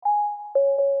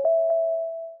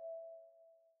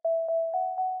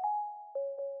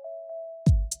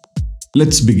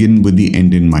Let's begin with the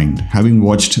end in mind. Having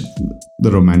watched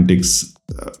the Romantics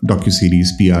docuseries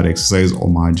PR exercise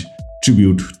homage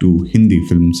tribute to Hindi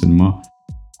film cinema,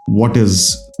 what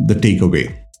is the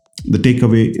takeaway? The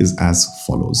takeaway is as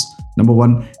follows. Number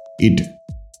one, it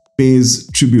pays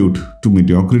tribute to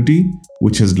mediocrity,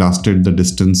 which has lasted the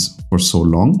distance for so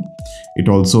long. It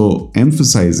also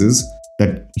emphasizes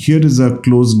that here is a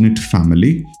close-knit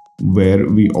family where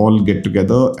we all get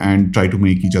together and try to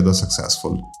make each other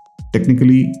successful.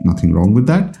 Technically, nothing wrong with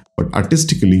that, but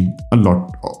artistically, a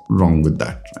lot wrong with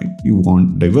that, right? You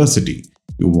want diversity.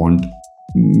 You want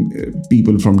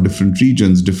people from different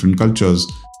regions, different cultures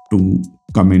to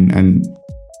come in and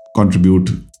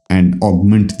contribute and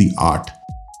augment the art.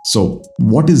 So,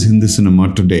 what is Hindi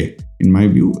cinema today? In my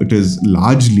view, it is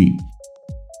largely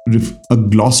a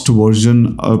glossed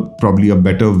version, probably a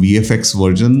better VFX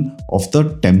version of the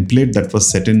template that was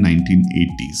set in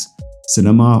 1980s. Hindi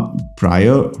cinema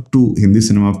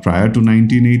prior to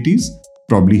 1980s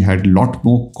probably had a lot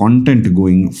more content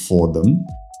going for them.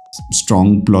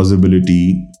 Strong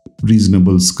plausibility,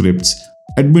 reasonable scripts.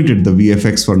 Admitted the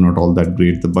VFX were not all that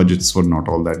great, the budgets were not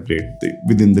all that great.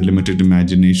 Within the limited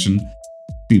imagination,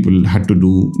 people had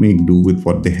to make do with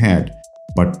what they had.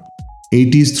 But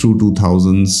 80s through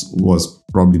 2000s was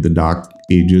probably the dark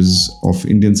ages of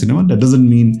Indian cinema. That doesn't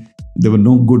mean there were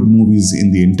no good movies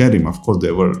in the interim. Of course,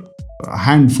 there were a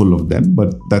handful of them,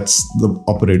 but that's the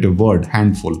operative word,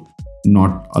 handful,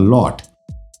 not a lot.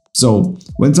 So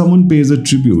when someone pays a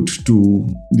tribute to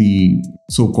the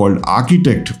so-called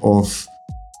architect of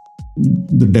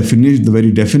the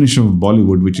very definition of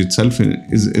Bollywood, which itself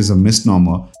is a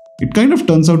misnomer, it kind of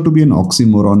turns out to be an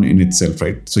oxymoron in itself,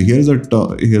 right? So here's a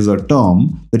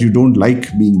term that you don't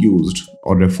like being used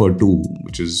or referred to,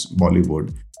 which is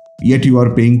Bollywood. Yet you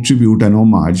are paying tribute and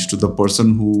homage to the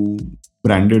person who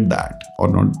branded that, or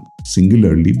not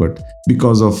singularly, but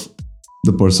because of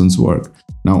the person's work.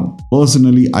 Now,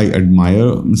 personally, I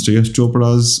admire Mr. Yash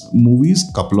Chopra's movies,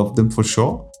 couple of them for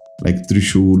sure, like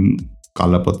Trishul,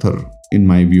 Kala Pathar, in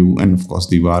my view, and of course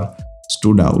Diwar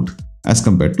stood out as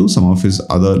compared to some of his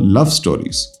other love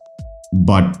stories.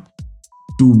 But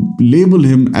to label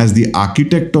him as the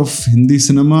architect of Hindi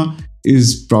cinema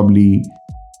is probably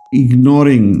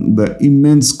ignoring the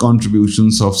immense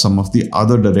contributions of some of the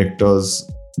other directors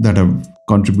that have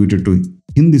contributed to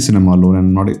Hindi cinema alone.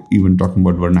 I'm not even talking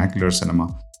about vernacular cinema,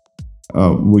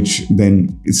 which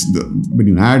then when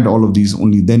you add all of these,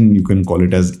 only then you can call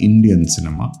it as Indian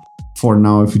cinema. For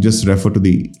now, if you just refer to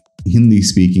the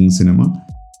Hindi-speaking cinema,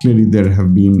 clearly there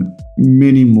have been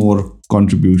many more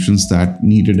contributions that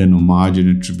needed an homage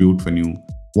and a tribute when you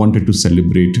wanted to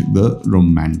celebrate the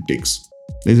Romantics.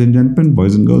 Ladies and gentlemen,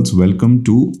 boys and girls, welcome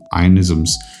to Ionisms,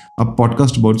 a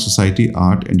podcast about society,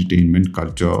 art, entertainment,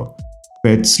 culture,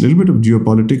 pets, a little bit of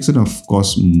geopolitics, and of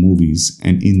course, movies.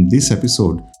 And in this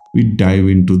episode, we dive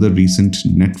into the recent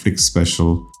Netflix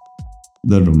special,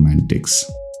 The Romantics.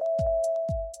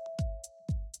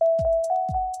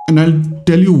 And I'll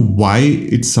tell you why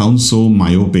it sounds so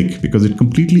myopic, because it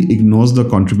completely ignores the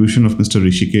contribution of Mr.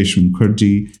 Rishikesh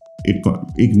Mukherjee. It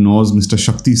ignores Mr.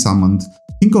 Shakti Samant.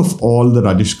 Think of all the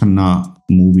Rajesh Khanna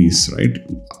movies, right?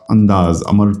 Andaz,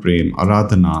 Amar Prem,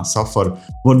 Aradhana, Safar.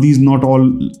 Were these not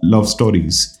all love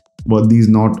stories? Were these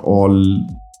not all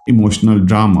emotional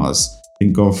dramas?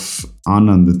 Think of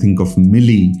Anand, think of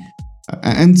Millie,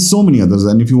 and so many others.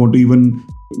 And if you want to even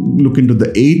look into the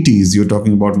 80s, you're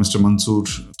talking about Mr. Mansoor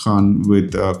Khan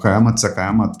with Qayamat Se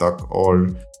Qayamat Tak, or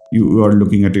you are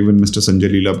looking at even Mr. Sanjay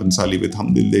Leela Bhansali with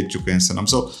Hum Dil De Chuke Hain Sanam.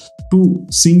 So to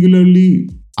singularly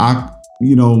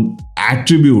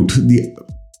attribute the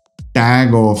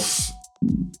tag of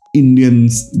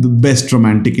Indians, the best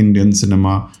romantic Indian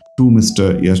cinema, to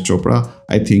Mr. Yash Chopra,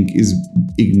 I think is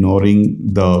ignoring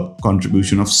the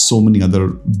contribution of so many other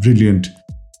brilliant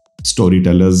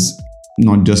storytellers,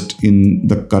 not just in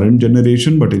the current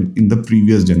generation, but in the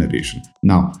previous generation.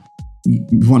 Now,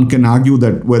 one can argue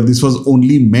that, well, this was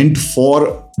only meant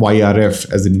for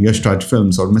YRF, as in Yash Raj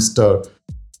Films,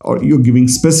 or you're giving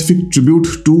specific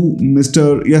tribute to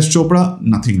Mr. Yash Chopra.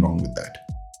 Nothing wrong with that.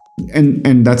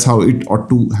 And that's how it ought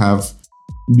to have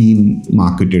been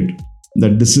marketed,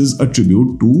 that this is a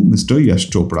tribute to Mr. Yash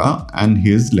Chopra and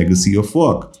his legacy of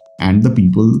work and the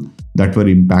people that were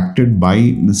impacted by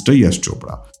Mr. Yash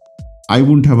Chopra. I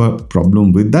wouldn't have a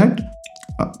problem with that,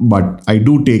 but I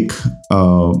do take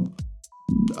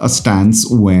a stance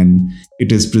when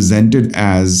it is presented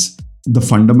as the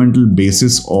fundamental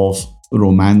basis of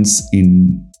romance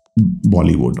in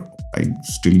Bollywood. I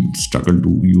still struggle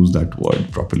to use that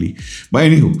word properly. But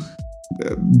anywho,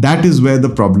 that is where the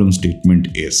problem statement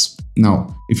is.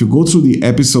 Now, if you go through the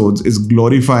episodes, is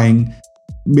glorifying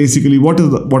basically what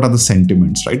are the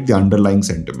sentiments, right? The underlying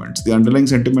sentiments. The underlying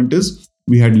sentiment is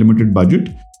we had limited budget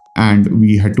and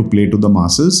we had to play to the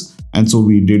masses, and so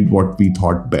we did what we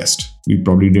thought best. We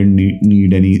probably didn't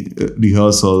need any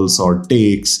rehearsals or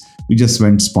takes. We just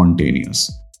went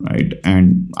spontaneous, right?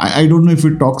 And I don't know if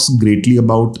it talks greatly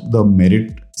about the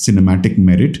merit, cinematic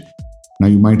merit. Now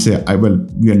you might say, well,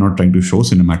 we are not trying to show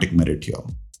cinematic merit here.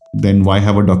 Then why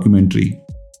have a documentary?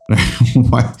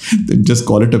 Why just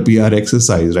call it a PR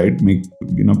exercise, right? Make,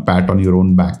 pat on your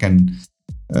own back and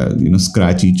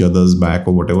scratch each other's back,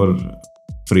 or whatever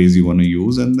phrase you want to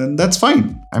use, and then that's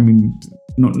fine. I mean,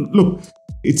 no, look,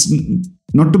 it's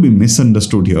not to be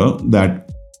misunderstood here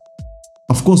that,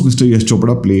 of course, Mr. Yash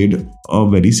Chopra played a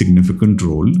very significant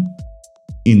role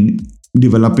in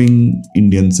developing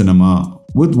Indian cinema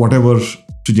with whatever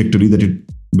trajectory that it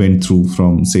went through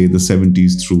from, say, the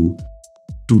 70s through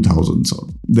 2000s or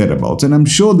thereabouts. And I'm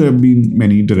sure there have been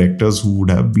many directors who would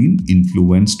have been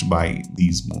influenced by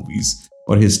these movies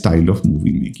or his style of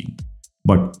movie making.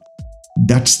 But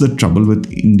that's the trouble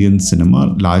with Indian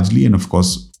cinema largely, and of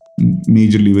course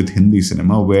majorly with Hindi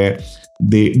cinema, where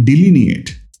they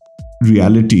delineate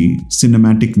reality,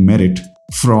 cinematic merit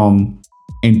from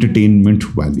entertainment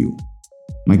value.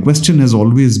 My question has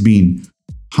always been,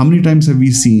 how many times have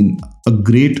we seen a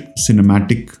great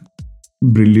cinematically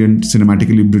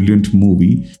brilliant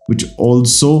movie which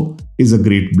also is a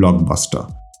great blockbuster?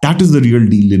 That is the real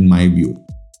deal in my view.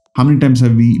 How many times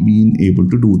have we been able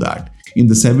to do that? In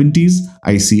the 70s,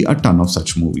 I see a ton of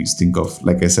such movies. Think of,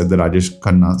 like I said, the Rajesh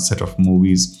Khanna set of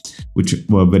movies which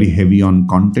were very heavy on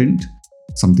content.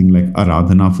 Something like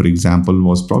Aradhana, for example,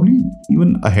 was probably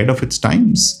even ahead of its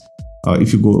times.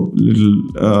 If you go a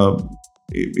little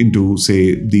into,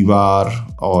 say, Diwar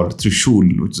or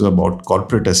Trishul, which is about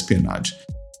corporate espionage,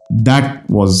 that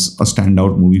was a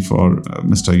standout movie for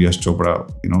Mr. Yash Chopra,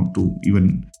 to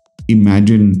even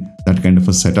imagine that kind of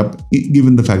a setup,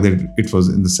 given the fact that it was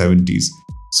in the 70s.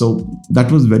 So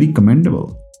that was very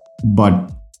commendable.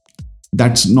 But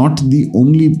that's not the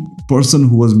only person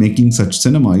who was making such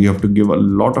cinema. You have to give a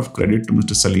lot of credit to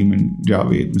Mr. Salim and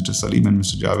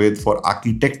Mr. Javed for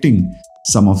architecting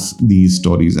some of these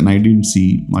stories. And I didn't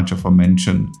see much of a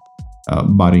mention,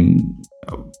 barring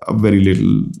a very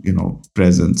little,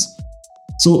 presence.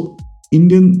 So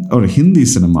Indian or Hindi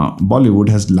cinema, Bollywood,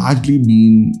 has largely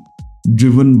been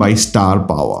driven by star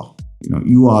power.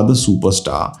 You are the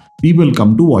superstar. People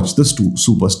come to watch the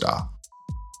superstar.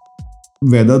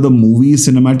 Whether the movie is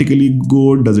cinematically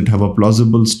good, does it have a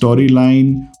plausible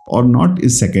storyline or not,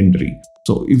 is secondary.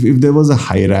 So if there was a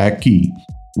hierarchy,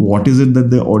 what is it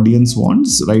that the audience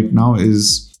wants right now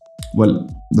is, well,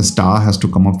 the star has to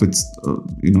come up with,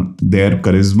 their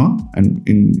charisma. And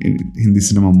in Hindi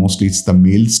cinema, mostly it's the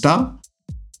male star.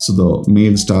 So the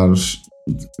male star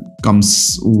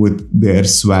comes with their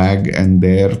swag and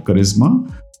their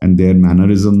charisma and their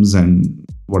mannerisms and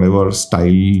whatever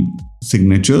style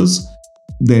signatures.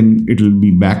 Then it'll be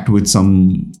backed with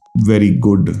some very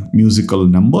good musical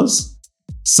numbers,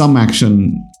 some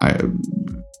action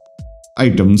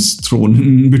items thrown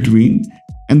in between,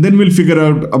 and then we'll figure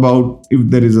out about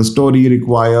if there is a story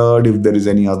required, if there is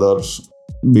any other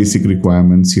basic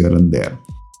requirements here and there.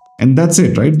 And that's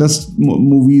it, right? That's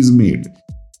movies made.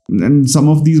 And some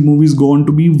of these movies go on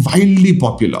to be wildly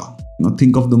popular.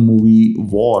 Think of the movie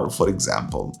War, for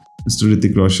example. Mr.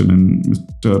 Hrithik Roshan and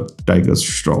Mr. Tiger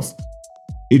Shroff.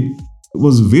 It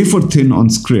was wafer thin on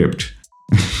script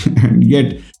and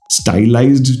yet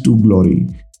stylized to glory.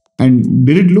 And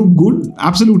did it look good?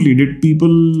 Absolutely. Did people,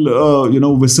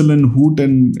 whistle and hoot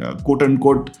and quote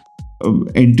unquote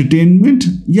entertainment?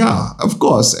 Yeah, of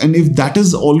course. And if that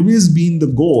has always been the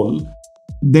goal,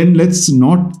 then let's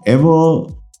not ever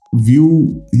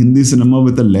view Hindi cinema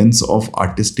with a lens of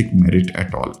artistic merit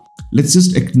at all. Let's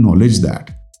just acknowledge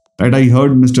that. Right? I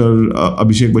heard Mr.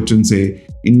 Abhishek Bachchan say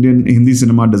Indian Hindi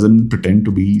cinema doesn't pretend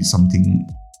to be something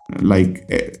like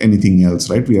anything else,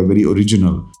 right? We are very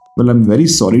original. Well, I'm very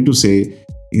sorry to say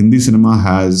Hindi cinema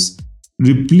has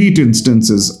replete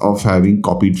instances of having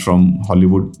copied from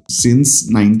Hollywood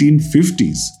since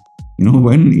 1950s.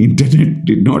 When internet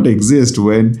did not exist,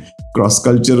 when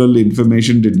cross-cultural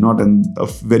information did not, and a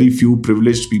very few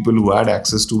privileged people who had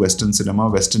access to Western cinema,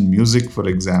 Western music, for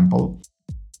example.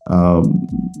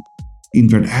 In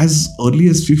fact, as early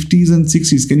as 50s and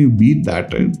 60s, can you beat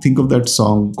that? Think of that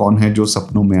song, Kaun Hai Jo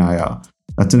Sapno Mein Aaya.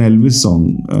 That's an Elvis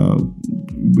song,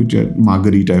 which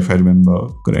Margarita, if I remember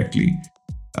correctly.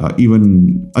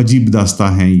 Even Ajeeb Dasta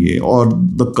Hai Ye, or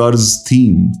the Curse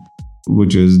theme,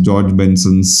 which is George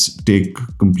Benson's take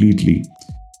completely.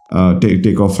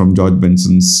 take off from George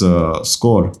Benson's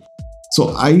score.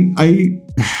 So I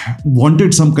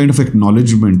wanted some kind of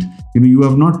acknowledgement. You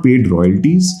have not paid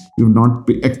royalties, you have not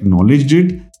acknowledged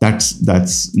it.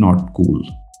 That's not cool.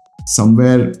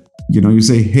 Somewhere, you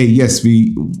say, hey, yes,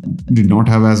 we did not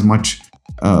have as much.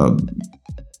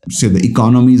 Say the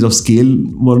economies of scale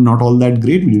were not all that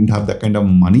great. We didn't have that kind of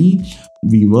money.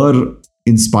 We were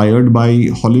inspired by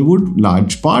Hollywood,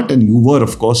 large part, and you were,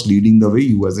 of course, leading the way.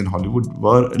 You, as in Hollywood,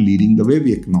 were leading the way.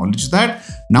 We acknowledge that.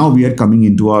 Now we are coming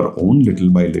into our own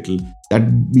little by little.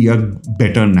 That'd be a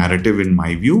better narrative, in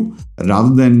my view,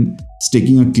 rather than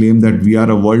staking a claim that we are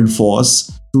a world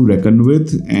force to reckon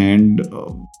with. And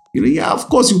yeah, of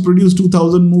course, you produce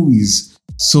 2,000 movies.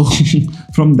 So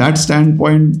from that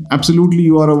standpoint, absolutely,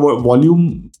 you are a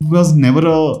volume was never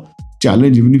a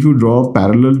challenge. Even if you draw a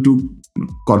parallel to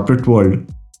corporate world,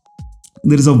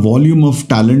 there is a volume of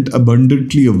talent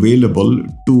abundantly available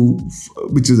to,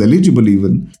 which is eligible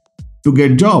even to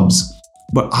get jobs.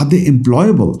 But are they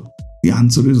employable? The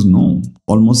answer is no.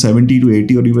 Almost 70 to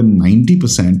 80 or even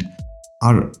 90%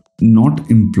 are not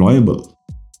employable.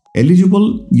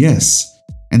 Eligible, yes.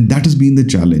 And that has been the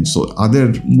challenge. So are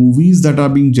there movies that are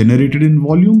being generated in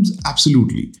volumes?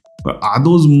 Absolutely. But are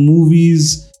those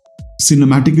movies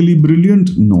cinematically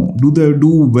brilliant? No. Do they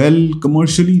do well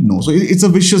commercially? No. So it's a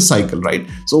vicious cycle, right?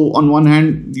 So on one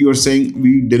hand, you're saying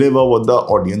we deliver what the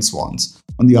audience wants.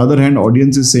 On the other hand,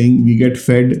 audience is saying we get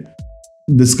fed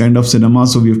this kind of cinema,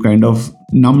 so we've kind of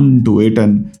numbed to it,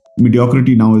 and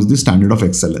mediocrity now is the standard of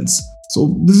excellence.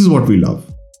 So this is what we love.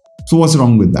 So what's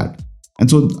wrong with that? And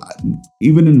so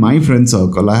even in my friend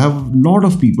circle, I have a lot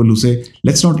of people who say,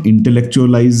 let's not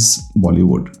intellectualize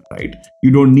Bollywood, right?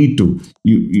 You don't need to.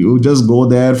 You just go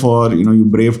there for, you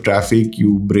brave traffic,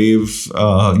 you brave,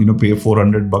 pay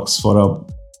 $400 for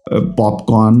a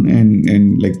popcorn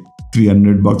and like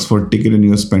 $300 for a ticket, and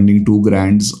you're spending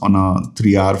 $2,000 on a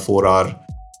 3-hour, 4-hour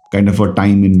kind of a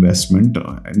time investment.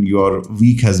 And your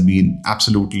week has been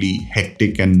absolutely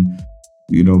hectic and,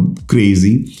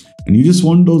 crazy. And you just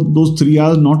want those 3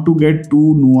 hours not to get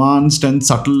too nuanced and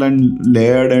subtle and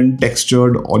layered and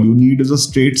textured. All you need is a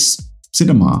straight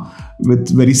cinema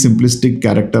with very simplistic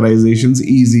characterizations,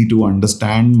 easy to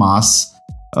understand, mass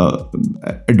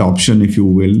adoption, if you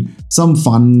will, some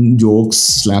fun jokes,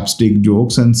 slapstick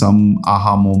jokes, and some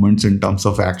aha moments in terms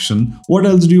of action. What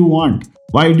else do you want?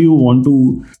 Why do you want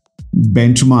to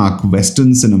benchmark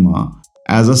Western cinema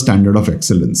as a standard of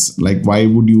excellence? Like, why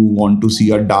would you want to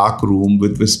see a dark room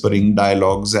with whispering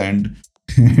dialogues and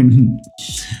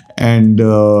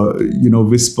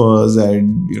whispers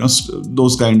and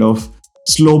those kind of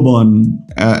slow burn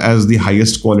as the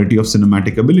highest quality of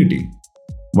cinematic ability?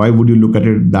 Why would you look at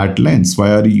it that lens?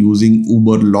 Why are you using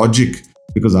uber logic?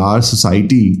 Because our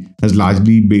society is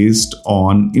largely based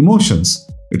on emotions.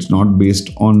 It's not based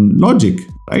on logic,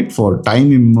 right? For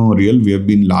time immemorial, we have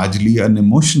been largely an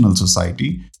emotional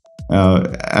society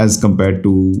as compared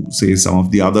to, say, some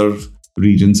of the other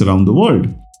regions around the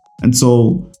world. And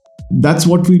so that's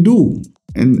what we do.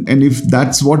 And if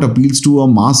that's what appeals to a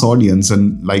mass audience,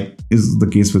 and like is the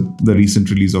case with the recent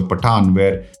release of Pathaan,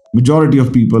 where majority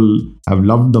of people have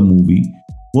loved the movie,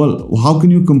 well, how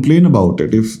can you complain about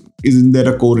it? If isn't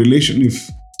there a correlation? If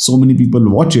so many people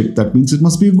watch it, that means it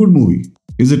must be a good movie,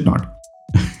 is it not?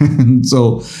 And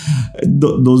so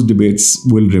those debates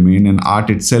will remain, and art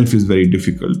itself is very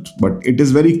difficult. But it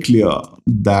is very clear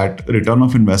that return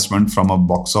of investment from a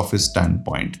box office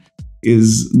standpoint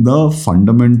is the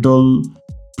fundamental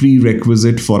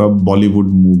prerequisite for a Bollywood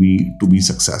movie to be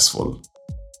successful.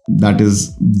 That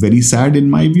is very sad in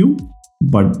my view,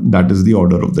 but that is the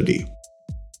order of the day.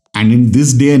 And in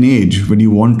this day and age, when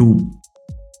you want to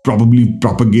probably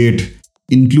propagate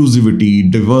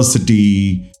inclusivity,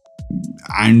 diversity,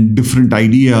 and different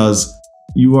ideas,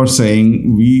 you are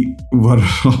saying we were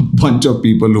a bunch of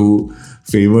people who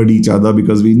favored each other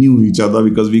because we knew each other,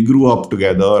 because we grew up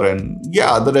together, and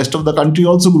yeah, the rest of the country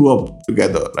also grew up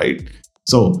together, right?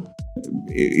 So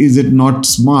is it not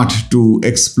smart to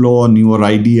explore newer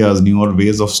ideas, newer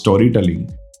ways of storytelling?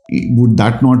 Would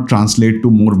that not translate to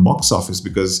more box office?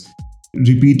 Because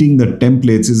repeating the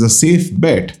templates is a safe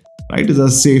bet, right? It's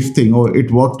a safe thing. Oh,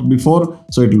 it worked before,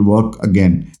 so it will work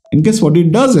again. And guess what?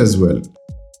 It does as well.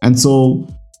 And so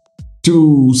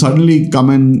to suddenly come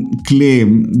and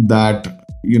claim that,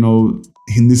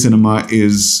 Hindi cinema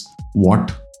is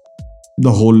what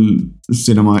the whole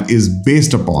cinema is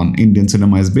based upon, Indian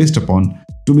cinema is based upon,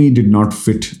 to me did not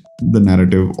fit the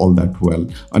narrative all that well.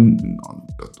 And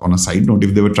on a side note,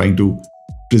 if they were trying to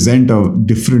present a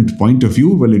different point of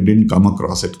view, well, it didn't come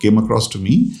across. It came across to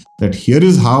me that here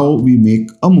is how we make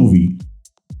a movie.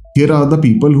 here are the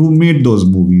people who made those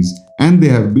movies, and they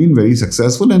have been very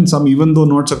successful, and some, even though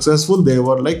not successful, they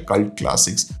were like cult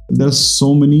classics. There's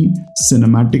so many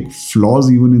cinematic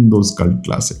flaws even in those cult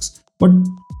classics, but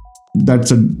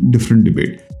that's a different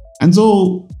debate. And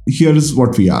so here is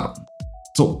what we are.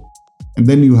 So, and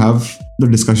then you have the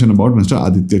discussion about Mr.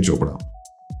 Aditya Chopra.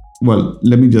 Well,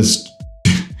 let me just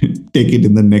take it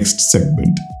in the next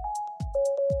segment.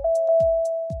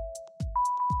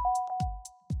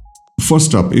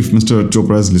 First up, if Mr.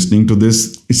 Chopra is listening to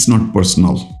this, it's not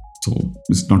personal. So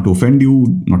it's not to offend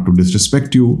you, not to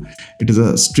disrespect you. It is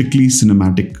a strictly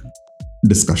cinematic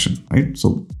discussion, right?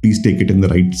 So please take it in the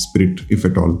right spirit if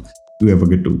at all you ever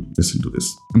get to listen to this.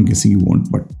 I'm guessing you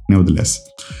won't, but nevertheless.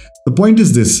 The point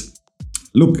is this.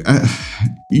 Look,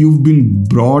 you've been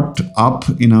brought up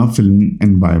in a film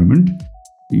environment.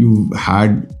 You've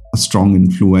had a strong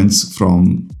influence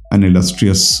from an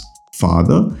illustrious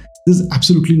father. There's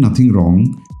absolutely nothing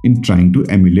wrong in trying to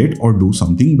emulate or do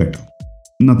something better.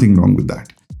 Nothing wrong with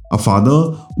that. A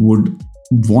father would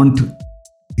want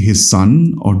his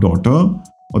son or daughter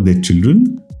or their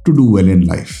children to do well in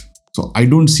life. So I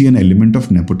don't see an element of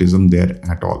nepotism there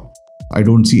at all. I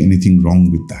don't see anything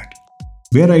wrong with that.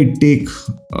 Where I take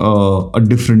a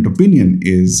different opinion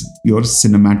is your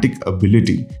cinematic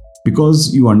ability.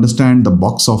 Because you understand the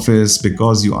box office,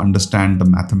 because you understand the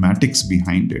mathematics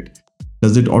behind it,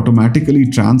 does it automatically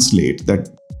translate that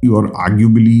you are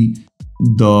arguably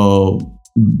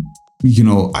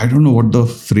I don't know what the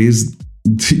phrase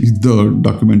the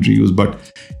documentary used, but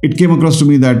it came across to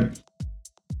me that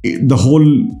the whole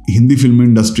Hindi film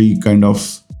industry kind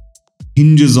of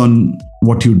hinges on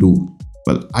what you do.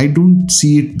 Well, I don't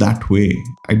see it that way.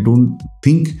 I don't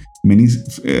think many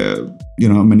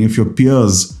of your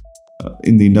peers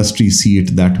in the industry see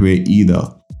it that way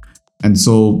either.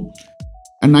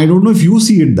 And I don't know if you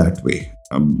see it that way.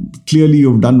 Clearly,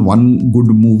 you've done one good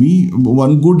movie,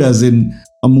 one good as in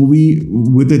a movie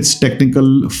with its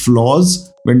technical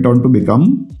flaws went on to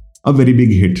become a very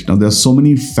big hit. Now, there are so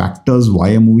many factors why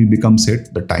a movie becomes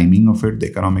hit: the timing of it, the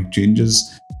economic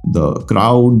changes, the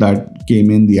crowd that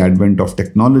came in, the advent of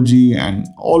technology, and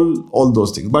all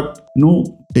those things. But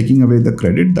no taking away the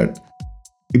credit that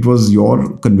it was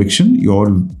your conviction, your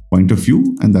point of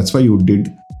view, and that's why you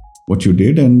did what you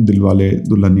did. And Dilwale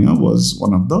Dulhania was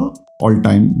one of the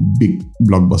all-time big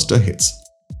blockbuster hits.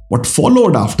 What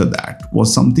followed after that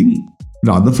was something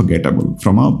rather forgettable.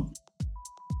 From a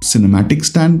cinematic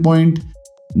standpoint,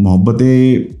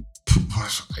 Mohabbatein,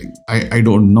 I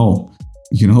don't know.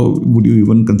 Would you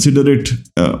even consider it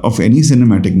of any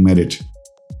cinematic merit?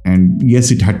 And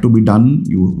yes, it had to be done.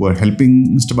 You were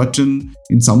helping Mr. Bachchan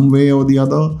in some way or the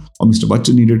other, or Mr.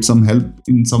 Bachchan needed some help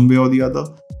in some way or the other.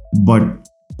 But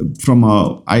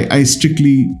I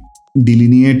strictly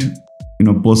delineate,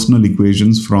 personal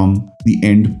equations from the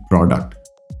end product.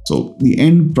 So the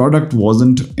end product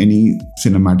wasn't any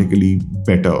cinematically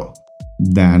better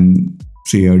than,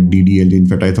 say, a DDLJ. In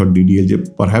fact, I thought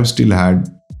DDLJ perhaps still had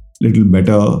little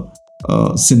better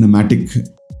cinematic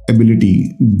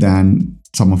ability than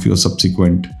some of your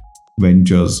subsequent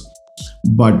ventures.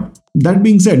 But that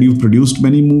being said, you've produced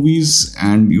many movies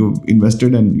and you've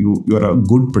invested, and you're a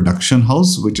good production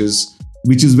house, which is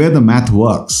where the math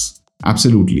works.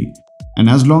 Absolutely. And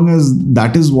as long as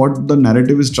that is what the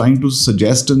narrative is trying to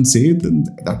suggest and say, then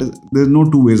there's no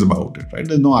two ways about it, right?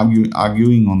 There's no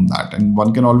arguing on that. And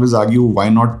one can always argue, why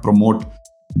not promote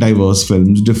diverse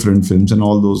films, different films, and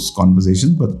all those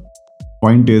conversations. But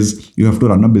point is, you have to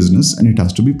run a business and it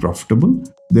has to be profitable.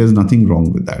 There's nothing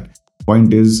wrong with that.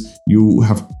 Point is, you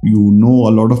know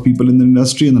a lot of people in the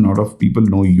industry, and a lot of people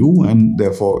know you, and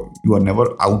therefore you are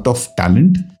never out of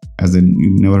talent, as in you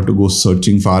never have to go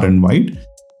searching far and wide.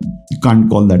 You can't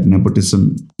call that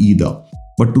nepotism either.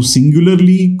 But to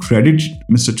singularly credit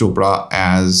Mr. Chopra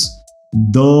as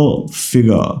the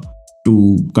figure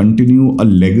to continue a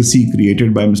legacy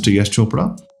created by Mr. Yash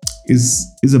Chopra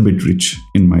is a bit rich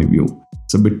in my view.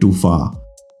 It's a bit too far,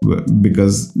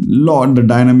 because the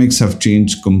dynamics have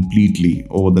changed completely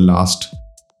over the last,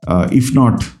 if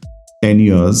not 10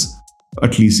 years,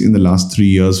 at least in the last 3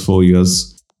 years, 4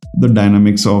 years. The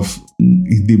dynamics of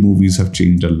the movies have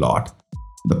changed a lot.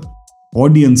 The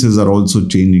audiences are also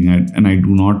changing, and I do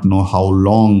not know how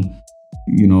long,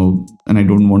 and I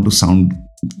don't want to sound,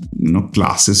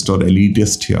 classist or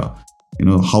elitist here,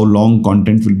 how long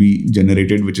content will be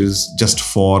generated, which is just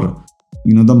for,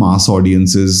 the mass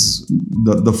audiences,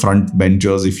 the front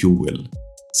benchers, if you will.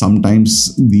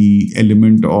 Sometimes the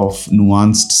element of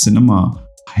nuanced cinema,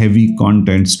 heavy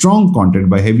content, strong content.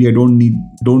 By heavy, I don't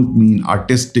mean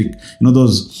artistic,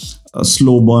 those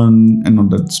slow burn, and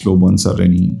not that slow burns are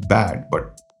any bad,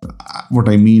 but What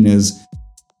I mean is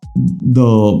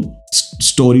the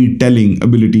storytelling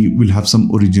ability will have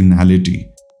some originality.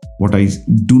 What I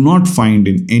do not find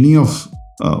in any of,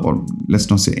 or let's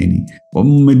not say any, or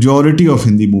majority of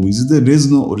Hindi movies, is there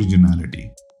is no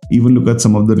originality. Even look at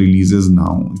some of the releases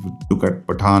now. If you look at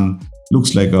Pathan,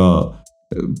 looks like a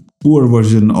poor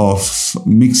version of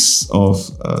mix of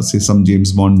say some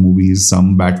James Bond movies,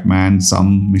 some Batman,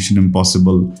 some Mission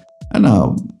Impossible, and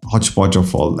a hodgepodge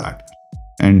of all that.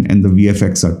 And the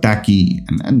VFX are tacky,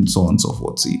 and so on and so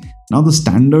forth. See, now the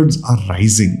standards are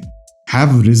rising,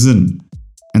 have risen,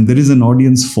 and there is an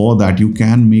audience for that. You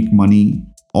can make money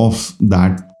off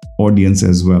that audience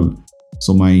as well.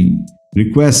 So my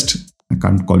request, I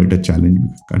can't call it a challenge,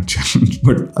 can't challenge,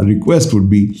 but a request would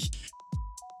be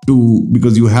to,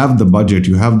 because you have the budget,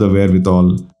 you have the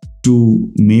wherewithal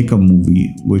to make a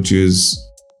movie which is,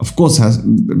 of course, has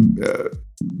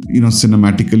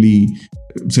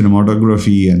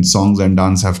cinematography and songs and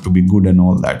dance have to be good and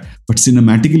all that, but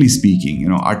cinematically speaking,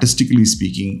 artistically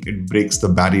speaking, it breaks the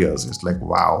barriers. It's like,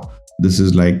 wow, this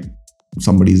is like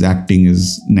somebody's acting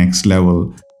is next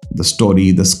level. The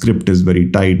story, the script is very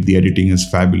tight, the editing is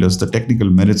fabulous, the technical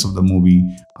merits of the movie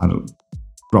are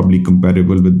probably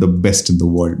comparable with the best in the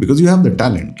world, because you have the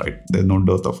talent, right? There's no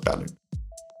dearth of talent.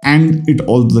 And it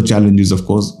all the challenges, of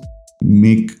course,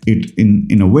 make it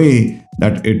in a way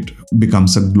that it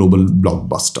becomes a global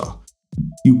blockbuster.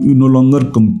 You no longer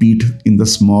compete in the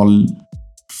small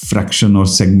fraction or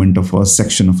segment of a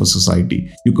section of a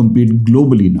society. You compete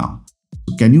globally now.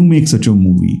 So can you make such a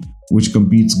movie which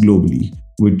competes globally,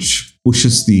 which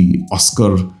pushes the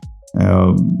Oscar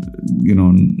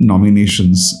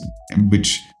nominations,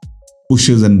 which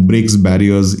pushes and breaks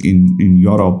barriers in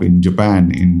Europe, in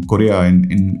Japan, in Korea,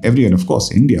 in everywhere, of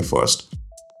course, India first.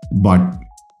 But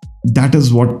that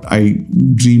is what I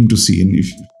dream to see. And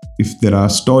if there are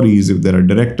stories, if there are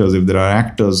directors, if there are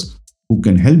actors who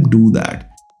can help do that,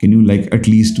 can you at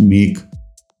least make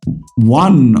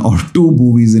 1 or 2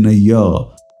 movies in a year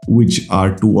which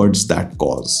are towards that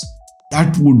cause?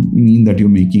 That would mean that you're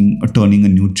turning a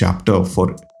new chapter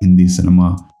for Hindi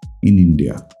cinema in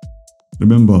India.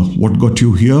 Remember, what got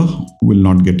you here will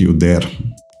not get you there.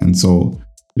 And so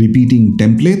repeating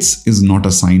templates is not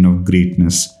a sign of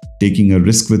greatness. Taking a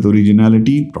risk with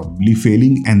originality, probably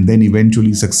failing, and then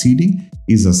eventually succeeding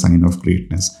is a sign of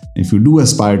greatness. If you do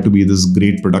aspire to be this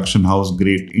great production house,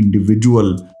 great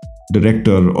individual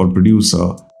director or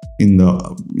producer in the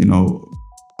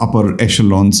upper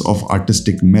echelons of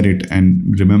artistic merit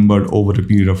and remembered over a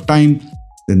period of time,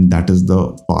 then that is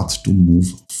the path to move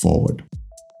forward.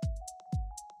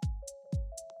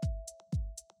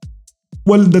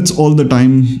 Well, that's all the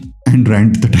time and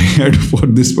rant that I had for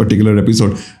this particular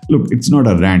episode. Look, it's not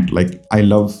a rant. I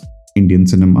love Indian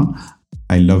cinema,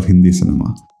 I love Hindi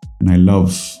cinema, and I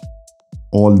love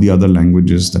all the other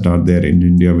languages that are there in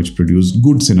India which produce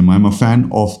good cinema. I'm a fan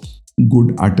of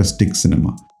good artistic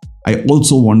cinema. I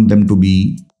also want them to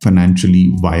be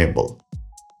financially viable.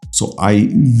 So I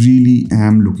really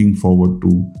am looking forward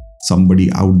to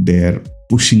somebody out there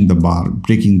pushing the bar,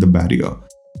 breaking the barrier,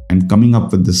 and coming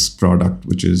up with this product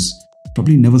which is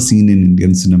probably never seen in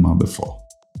Indian cinema before.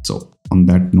 So on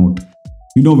that note,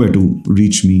 you know where to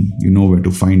reach me, you know where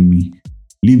to find me.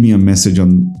 Leave me a message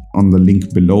on the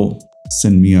link below.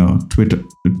 Send me a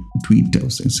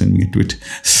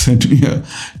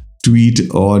tweet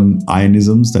on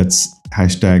Ionisms. That's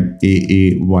hashtag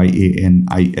AAYANISMS.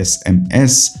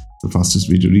 The fastest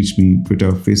way to reach me: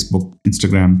 Twitter, Facebook,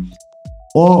 Instagram.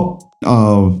 Or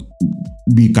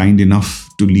be kind enough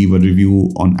to leave a review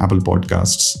on Apple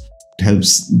Podcasts. It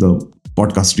helps the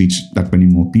podcast reach that many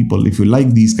more people. If you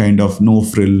like these kind of no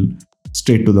frill,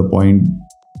 straight to the point,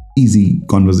 easy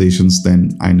conversations,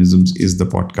 then Ionisms is the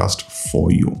podcast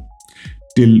for you.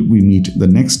 Till we meet the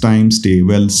next time, stay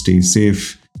well, stay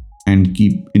safe, and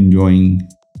keep enjoying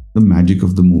the magic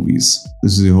of the movies.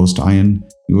 This is your host, Ion.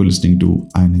 You are listening to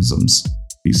Ionisms.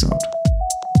 Peace out.